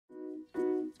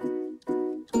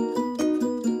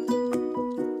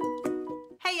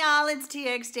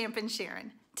TxStampin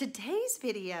Sharon. Today's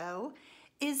video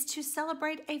is to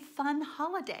celebrate a fun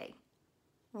holiday,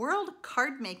 World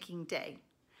Card Making Day.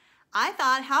 I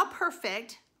thought, how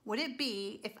perfect would it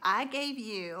be if I gave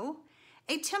you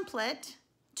a template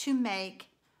to make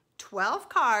 12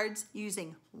 cards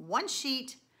using one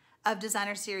sheet of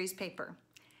designer series paper.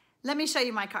 Let me show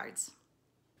you my cards.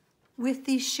 With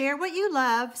the Share What You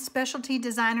Love specialty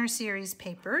designer series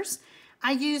papers,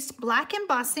 I used black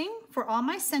embossing for all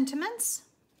my sentiments.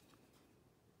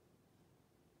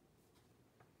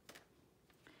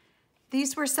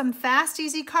 These were some fast,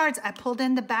 easy cards. I pulled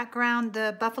in the background,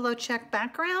 the buffalo check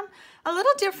background. A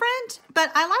little different,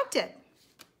 but I liked it.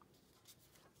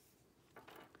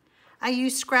 I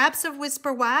used scraps of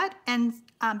Whisper White, and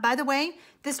by the way,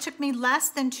 this took me less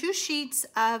than 2 sheets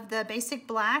of the basic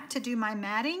black to do my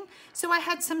matting, so I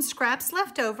had some scraps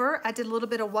left over. I did a little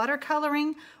bit of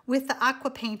watercoloring with the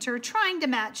aqua painter, trying to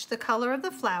match the color of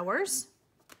the flowers.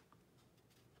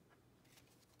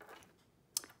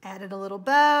 Added a little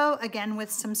bow, again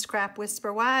with some scrap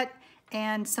Whisper White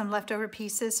and some leftover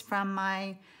pieces from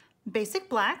my basic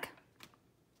black.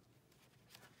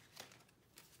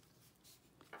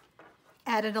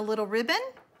 Added a little ribbon.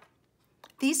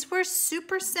 These were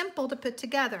super simple to put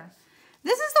together.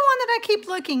 This is the one that I keep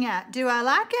looking at. Do I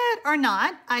like it or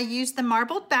not? I used the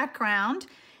marbled background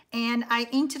and I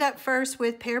inked it up first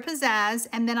with Pear Pizzazz,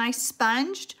 and then I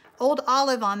sponged Old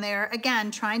Olive on there, again,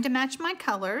 trying to match my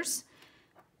colors.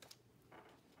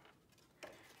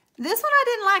 This one I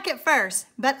didn't like at first,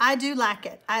 but I do like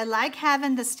it. I like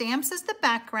having the stamps as the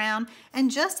background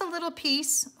and just a little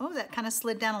piece, oh, that kind of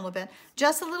slid down a little bit,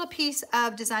 just a little piece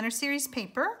of designer series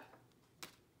paper.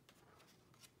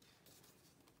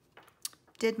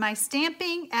 Did my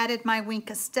stamping, added my Wink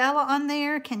of Stella on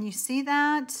there. Can you see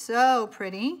that? So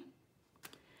pretty.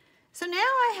 So now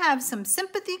I have some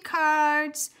sympathy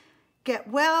cards, get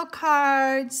well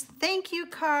cards, thank you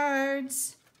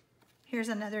cards. Here's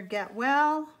another get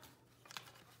well.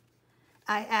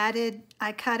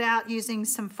 I cut out using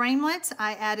some framelits.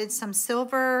 I added some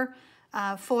silver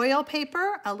foil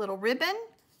paper, a little ribbon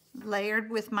layered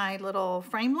with my little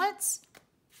framelits.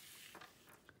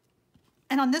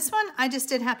 And on this one, I just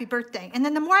did happy birthday. And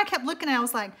then the more I kept looking at it, I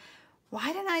was like,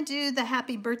 why didn't I do the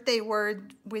happy birthday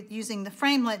word with using the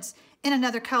framelits in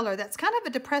another color? That's kind of a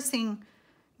depressing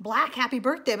black happy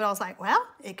birthday, but I was like, well,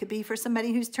 it could be for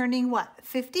somebody who's turning what,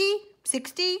 50,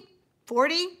 60,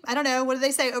 40? I don't know, what do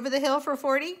they say, over the hill for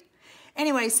 40?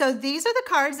 Anyway, so these are the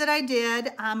cards that I did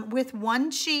with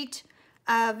one sheet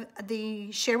of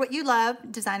the Share What You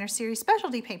Love designer series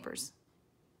specialty papers.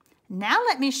 Now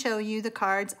let me show you the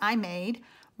cards I made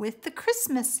with the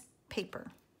Christmas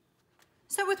paper.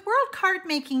 So with World Card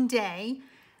Making Day,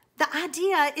 the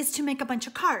idea is to make a bunch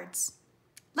of cards.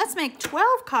 Let's make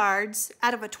 12 cards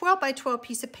out of a 12 by 12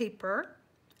 piece of paper,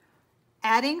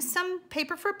 adding some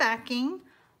paper for backing,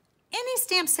 any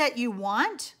stamp set you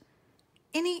want,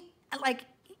 any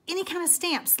kind of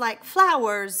stamps like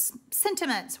flowers,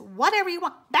 sentiments, whatever you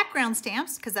want, background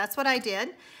stamps, because that's what I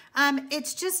did.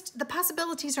 It's just, the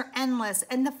possibilities are endless,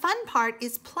 and the fun part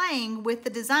is playing with the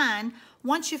design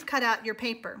once you've cut out your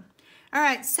paper. All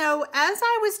right, so as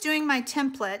I was doing my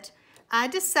template, I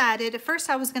decided at first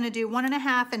I was going to do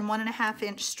 1.5 and 1.5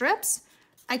 inch strips.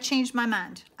 I changed my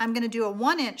mind. I'm going to do a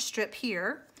 1 inch strip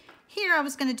here. Here I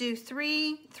was going to do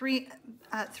three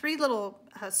little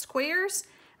squares.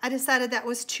 I decided that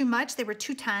was too much. They were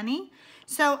too tiny.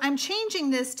 So I'm changing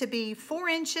this to be 4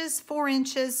 inches, 4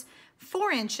 inches,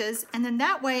 4 inches, and then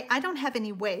that way I don't have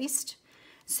any waste.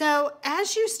 So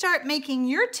as you start making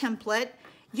your template,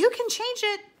 you can change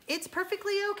it. It's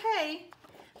perfectly okay.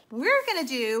 We're gonna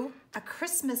do a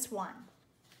Christmas one.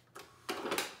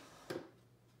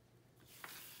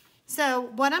 So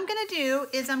what I'm gonna do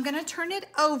is I'm gonna turn it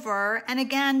over, and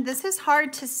again, this is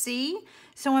hard to see,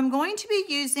 so I'm going to be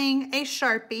using a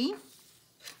Sharpie,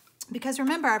 because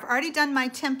remember, I've already done my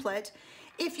template.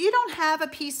 If you don't have a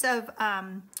piece of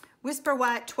Whisper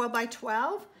White 12 by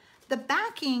 12, the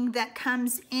backing that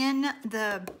comes in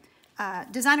the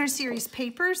designer series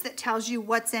papers that tells you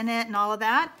what's in it and all of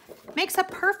that makes a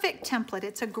perfect template.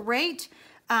 It's a great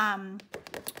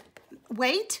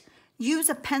weight. Use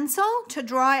a pencil to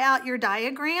draw out your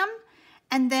diagram,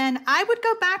 and then I would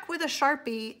go back with a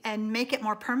Sharpie and make it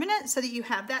more permanent so that you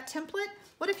have that template.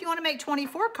 What if you want to make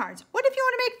 24 cards? What if you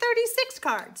want to make 36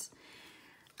 cards?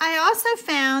 I also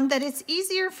found that it's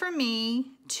easier for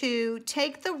me to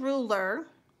take the ruler,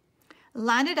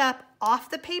 line it up off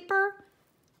the paper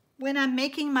when I'm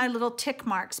making my little tick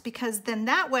marks, because then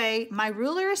that way my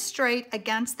ruler is straight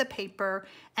against the paper,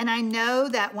 and I know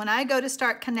that when I go to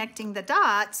start connecting the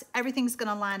dots, everything's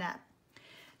gonna line up.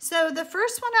 So the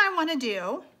first one I want to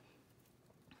do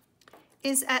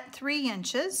is at 3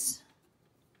 inches.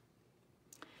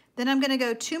 Then I'm going to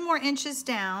go 2 more inches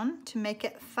down to make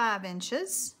it 5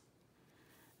 inches.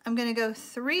 I'm going to go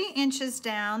 3 inches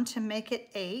down to make it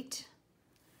 8.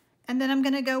 And then I'm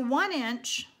going to go 1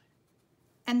 inch,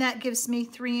 and that gives me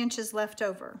 3 inches left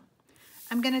over.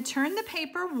 I'm going to turn the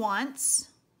paper once,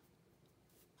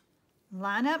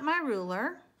 line up my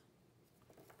ruler,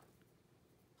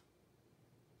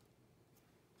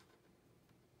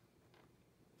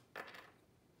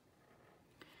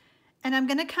 and I'm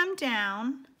going to come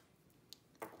down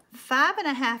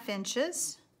 5.5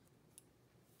 inches,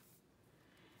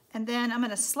 and then I'm going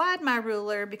to slide my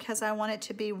ruler because I want it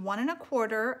to be 1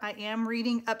 1/4. I am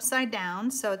reading upside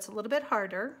down, so it's a little bit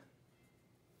harder.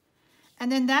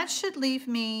 And then that should leave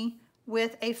me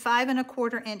with a 5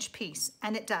 1/4 inch piece,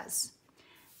 and it does.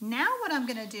 Now what I'm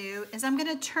going to do is I'm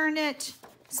going to turn it.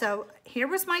 So here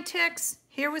was my ticks,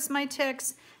 here was my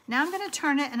ticks. Now I'm going to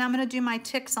turn it, and I'm going to do my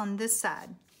ticks on this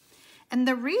side. And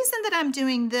the reason that I'm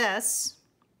doing this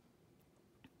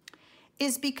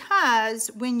is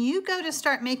because when you go to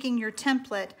start making your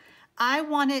template, I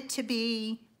want it to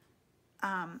be,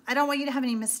 I don't want you to have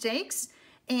any mistakes.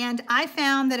 And I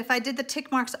found that if I did the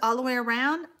tick marks all the way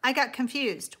around, I got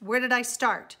confused. Where did I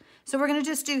start? So we're gonna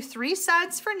just do 3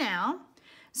 sides for now.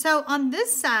 So on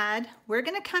this side, we're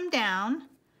gonna come down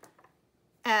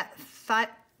at 5,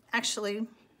 actually,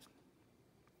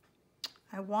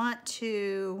 I want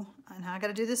to, and I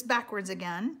gotta do this backwards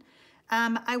again.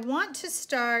 I want to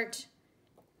start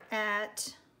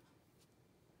at,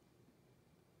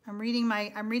 I'm reading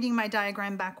my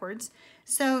diagram backwards.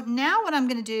 So now what I'm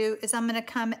going to do is I'm going to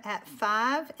come at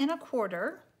 5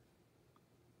 1/4,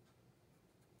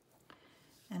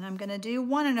 and I'm going to do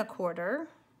 1 1/4,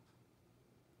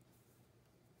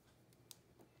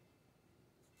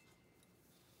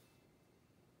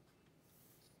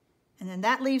 and then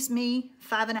that leaves me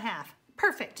 5 1/2.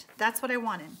 Perfect. That's what I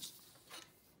wanted.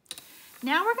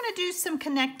 Now we're going to do some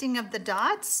connecting of the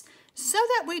dots so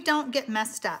that we don't get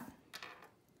messed up.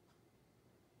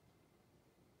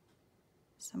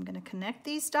 So I'm going to connect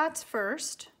these dots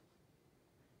first.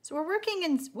 So we're working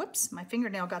in, whoops, my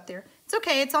fingernail got there. It's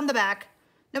okay, it's on the back.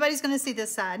 Nobody's going to see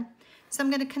this side. So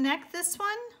I'm going to connect this one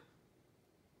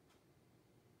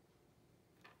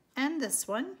and this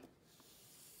one.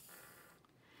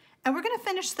 And we're going to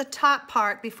finish the top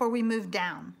part before we move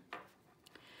down.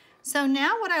 So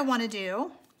now what I want to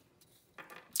do,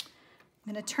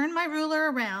 I'm going to turn my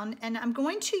ruler around, and I'm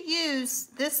going to use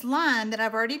this line that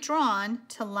I've already drawn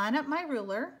to line up my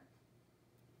ruler.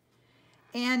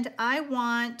 And I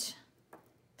want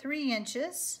 3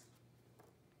 inches,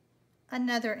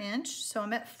 another inch, so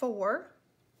I'm at 4.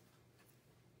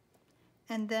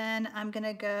 And then I'm going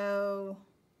to go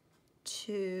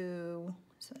to,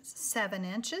 so that's 7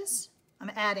 inches. I'm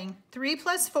adding 3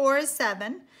 plus 4 is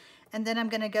 7. And then I'm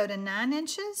going to go to 9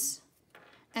 inches,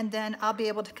 and then I'll be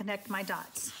able to connect my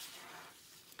dots.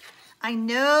 I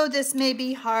know this may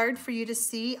be hard for you to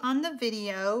see on the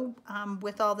video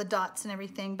with all the dots and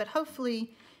everything, but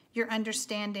hopefully you're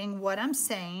understanding what I'm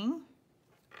saying.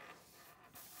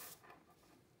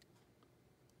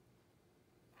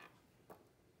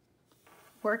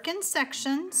 Work in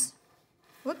sections.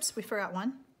 Whoops, we forgot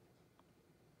one.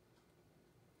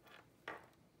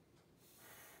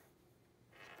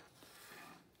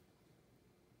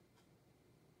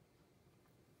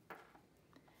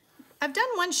 I've done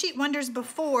one sheet wonders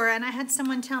before, and I had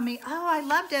someone tell me, oh, I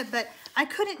loved it, but I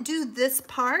couldn't do this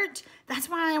part. That's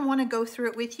why I want to go through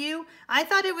it with you. I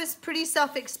thought it was pretty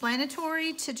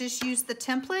self-explanatory to just use the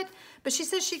template, but she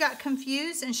says she got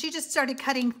confused and she just started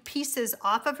cutting pieces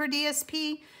off of her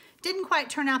DSP. Didn't quite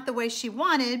turn out the way she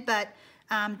wanted, but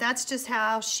that's just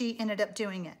how she ended up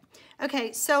doing it.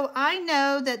 Okay, so I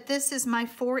know that this is my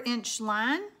 4-inch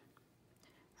line.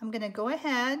 I'm going to go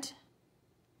ahead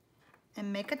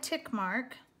and make a tick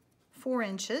mark, 4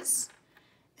 inches,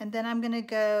 and then I'm going to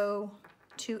go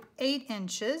to 8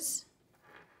 inches.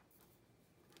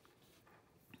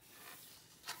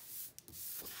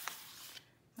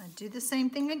 I'm going to do the same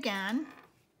thing again.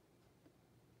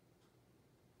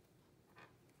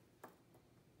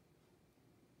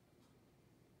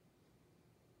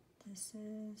 This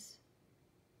is,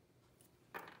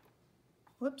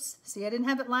 whoops, see, I didn't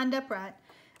have it lined up right.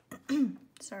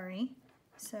 Sorry.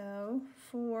 So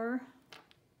 4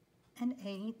 and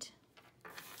 8,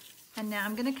 and now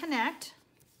I'm going to connect.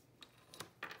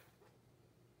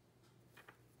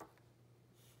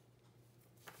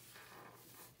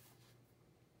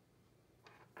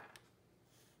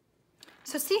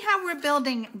 So see how we're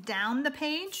building down the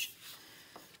page?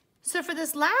 So for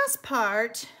this last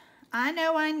part, I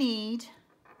know I need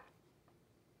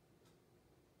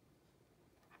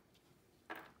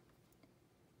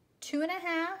two and a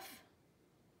half.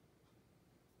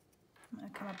 I'm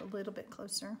going to come up a little bit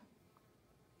closer.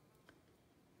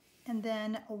 And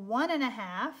then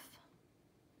 1.5.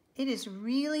 It is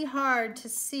really hard to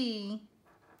see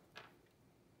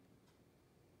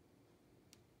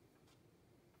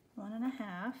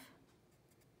 1.5.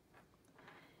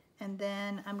 And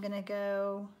then I'm going to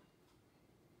go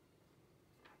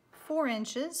 4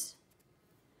 inches.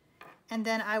 And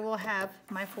then I will have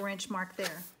my 4-inch mark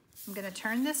there. I'm going to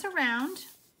turn this around.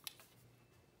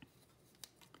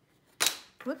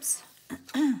 Whoops.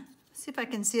 See if I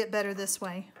can see it better this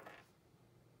way,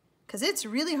 because it's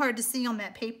really hard to see on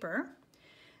that paper.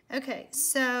 Okay,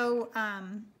 so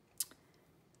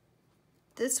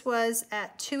this was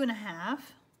at 2.5,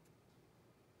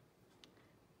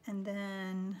 and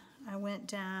then I went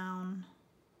down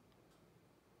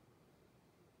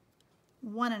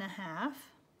 1.5,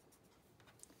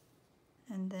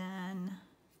 and then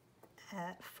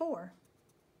at 4.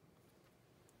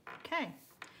 Okay,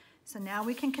 so now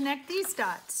we can connect these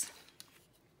dots.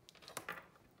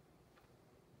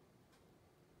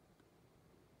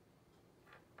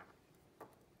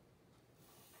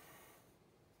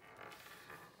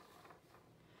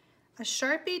 A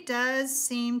Sharpie does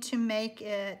seem to make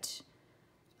it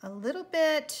a little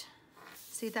bit,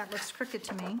 see, that looks crooked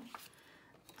to me.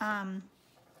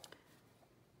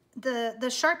 The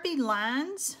Sharpie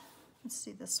lines, let's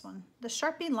see this one. The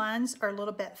Sharpie lines are a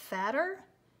little bit fatter.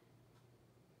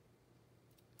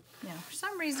 Yeah, for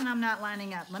some reason I'm not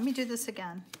lining up. Let me do this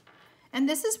again. And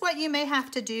this is what you may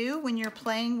have to do when you're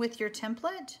playing with your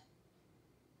template.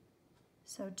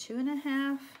 So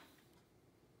 2.5.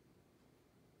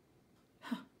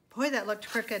 Boy, that looked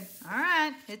crooked. All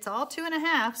right, it's all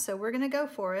 2.5, so we're gonna go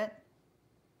for it.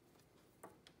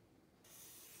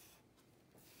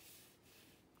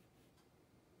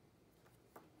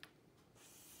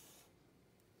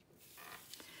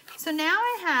 So now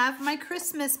I have my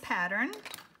Christmas pattern.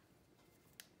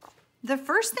 The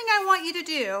first thing I want you to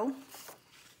do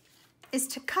is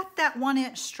to cut that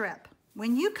 1-inch strip.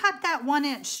 When you cut that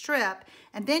 1-inch strip,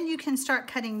 and then you can start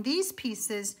cutting these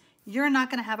pieces, you're not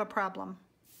gonna have a problem.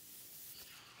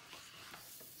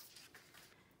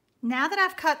 Now that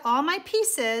I've cut all my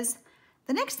pieces,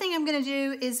 the next thing I'm gonna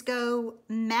do is go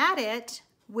mat it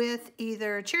with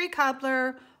either cherry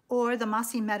cobbler or the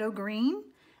mossy meadow green,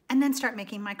 and then start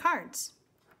making my cards.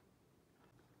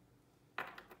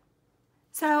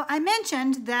 So I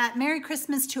mentioned that Merry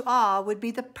Christmas to All would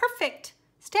be the perfect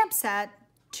stamp set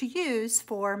to use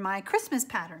for my Christmas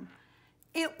pattern.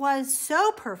 It was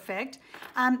so perfect,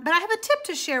 but I have a tip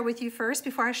to share with you first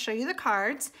before I show you the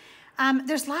cards.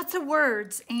 There's lots of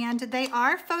words, and they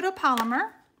are photopolymer.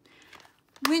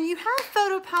 When you have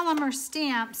photopolymer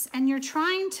stamps and you're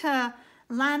trying to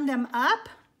line them up,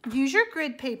 use your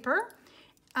grid paper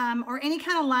or any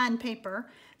kind of line paper.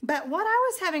 But what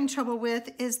I was having trouble with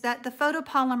is that the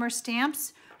photopolymer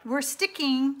stamps were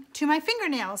sticking to my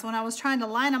fingernails when I was trying to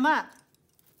line them up.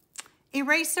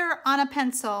 Eraser on a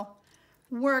pencil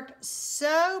worked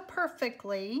so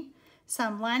perfectly. So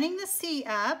I'm lining the C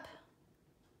up,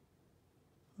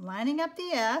 lining up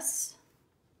the S,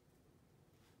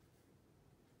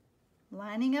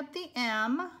 lining up the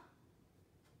M,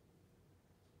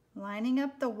 lining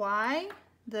up the Y,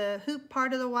 the hoop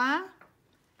part of the Y,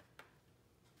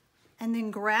 and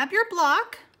then grab your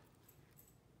block,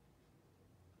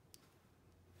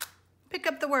 pick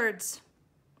up the words.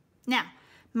 Now,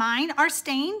 mine are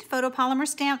stained, photopolymer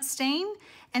stamp stain,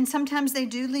 and sometimes they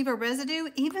do leave a residue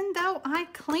even though I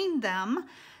cleaned them.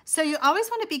 So you always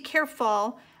want to be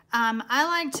careful. I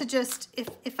like to just,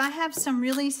 if I have some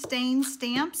really stained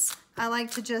stamps, I like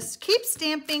to just keep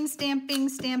stamping, stamping,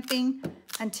 stamping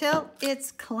until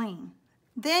it's clean.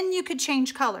 Then you could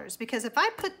change colors, because if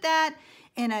I put that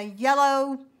in a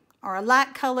yellow or a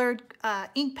light colored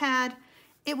ink pad,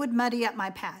 it would muddy up my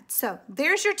pad. So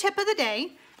there's your tip of the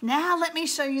day. Now let me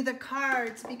show you the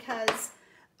cards, because,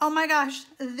 oh my gosh,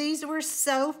 these were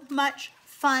so much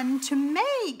fun to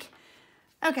make.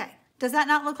 Okay, does that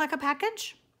not look like a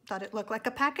package? Thought it looked like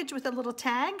a package with a little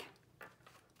tag.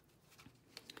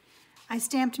 I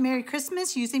stamped Merry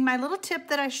Christmas using my little tip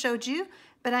that I showed you,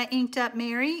 but I inked up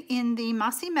Merry in the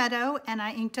Mossy Meadow and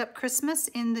I inked up Christmas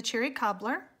in the Cherry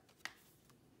Cobbler.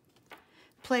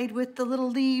 Played with the little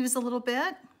leaves a little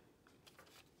bit.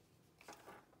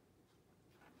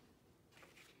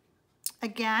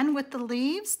 Again with the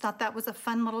leaves, thought that was a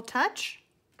fun little touch.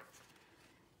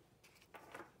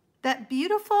 That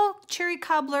beautiful Cherry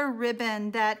Cobbler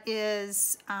ribbon that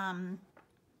is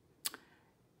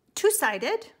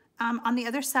two-sided. On the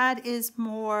other side is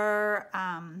more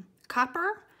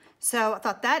copper. So I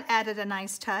thought that added a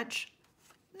nice touch.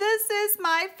 This is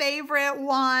my favorite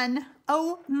one.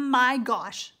 Oh my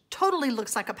gosh, totally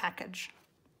looks like a package.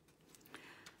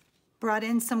 Brought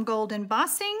in some gold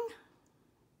embossing.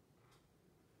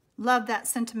 Love that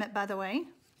sentiment, by the way.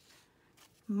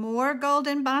 More gold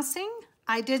embossing.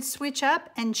 I did switch up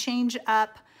and change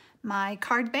up my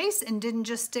card base and didn't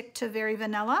just stick to very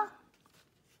vanilla.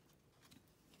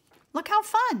 Look how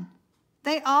fun.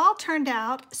 They all turned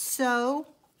out so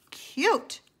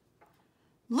cute.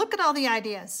 Look at all the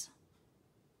ideas.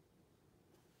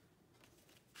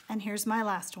 And here's my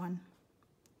last one.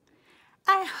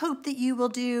 I hope that you will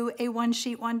do a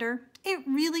one-sheet wonder. It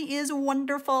really is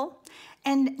wonderful.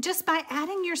 And just by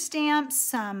adding your stamps,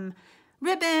 some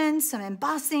ribbons, some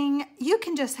embossing, you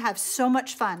can just have so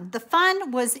much fun. The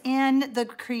fun was in the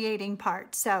creating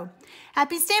part. So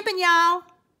happy stamping, y'all.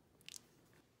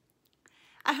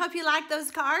 I hope you liked those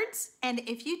cards. And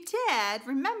if you did,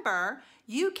 remember,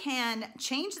 you can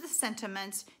change the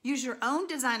sentiments, use your own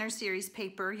designer series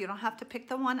paper. You don't have to pick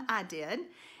the one I did.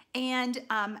 And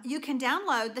you can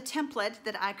download the template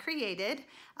that I created.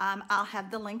 I'll have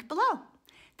the link below.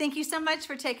 Thank you so much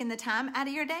for taking the time out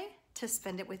of your day to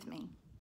spend it with me.